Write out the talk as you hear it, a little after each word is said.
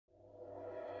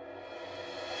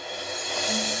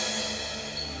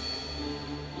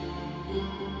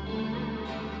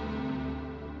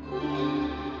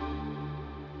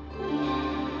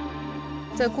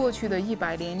在过去的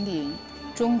100年里，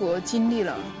中国经历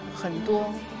了很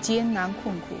多艰难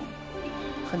困苦，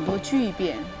很多巨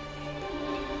变。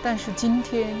但是今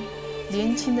天，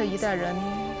年轻的一代人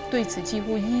对此几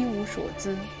乎一无所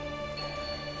知。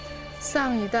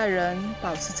上一代人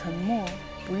保持沉默，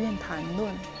不愿谈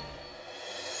论。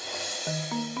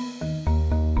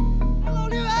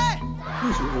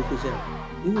为什么会这样？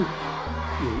因为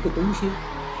有一个东西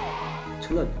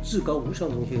成了至高无上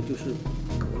的东西，就是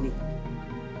革命。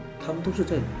他们都是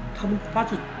他们发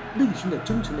自内心的、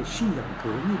真诚的信仰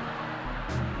革命。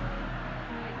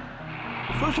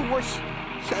所以说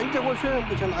现在我虽然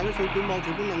不像那个时候对毛泽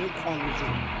东那么狂热，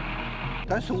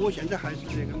但是我现在还是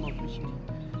这个毛主席。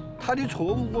他的错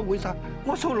误，我为啥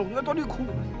我受那么多的苦，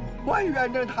我还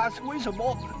原谅他是为什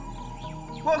么？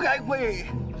我爱国，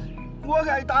我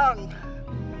爱党，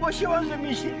我希望人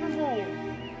民幸福，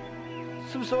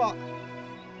是不是嘛？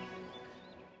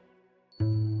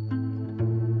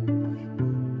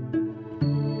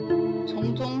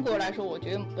从中国来说，我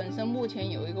觉得本身目前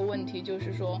有一个问题，就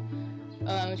是说，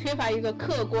缺乏一个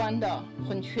客观的、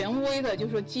很权威的，就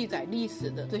是说记载历史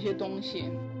的这些东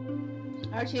西，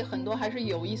而且很多还是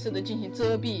有意识的进行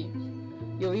遮蔽，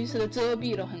有意识的遮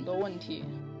蔽了很多问题。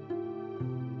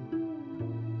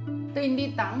对你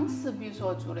当时，比如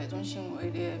说做那种行为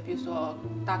的，比如说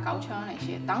打高枪那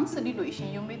些，当时你内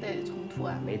心有没得冲突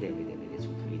啊？没得冲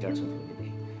突，一点冲突没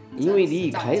得。因为你一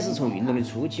开始从运动的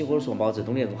初期，或者说毛泽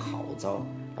东的那种号召、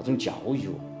那种教育，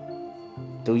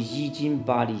都已经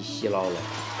把你洗脑了。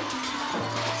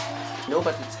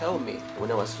Nobody tell me when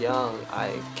I was young. I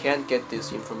can't get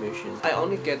this information. I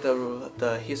only get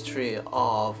the history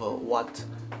of what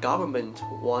government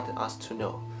wanted us to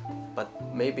know. But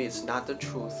maybe it's not the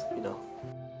truth, you know.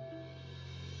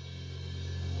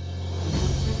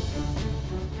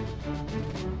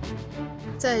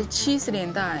 在70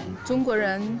年代，中国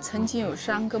人曾经有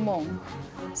3个梦：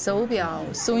手表、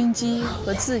收音机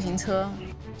和自行车。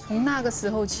从那个时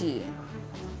候起，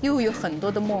又有很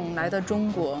多的梦来到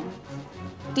中国。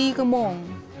第一个梦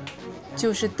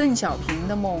就是邓小平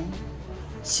的梦，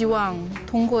希望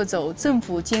通过走政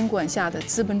府监管下的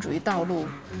资本主义道路，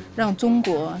让中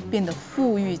国变得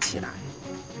富裕起来。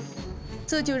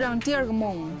这就让第二个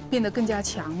梦变得更加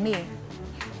强烈，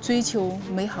追求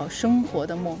美好生活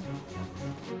的梦。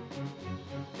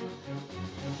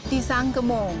第3个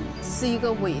梦是一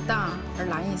个伟大而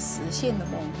难以实现的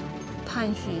梦，探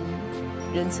寻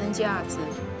人生价值、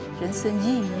人生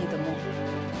意义的梦。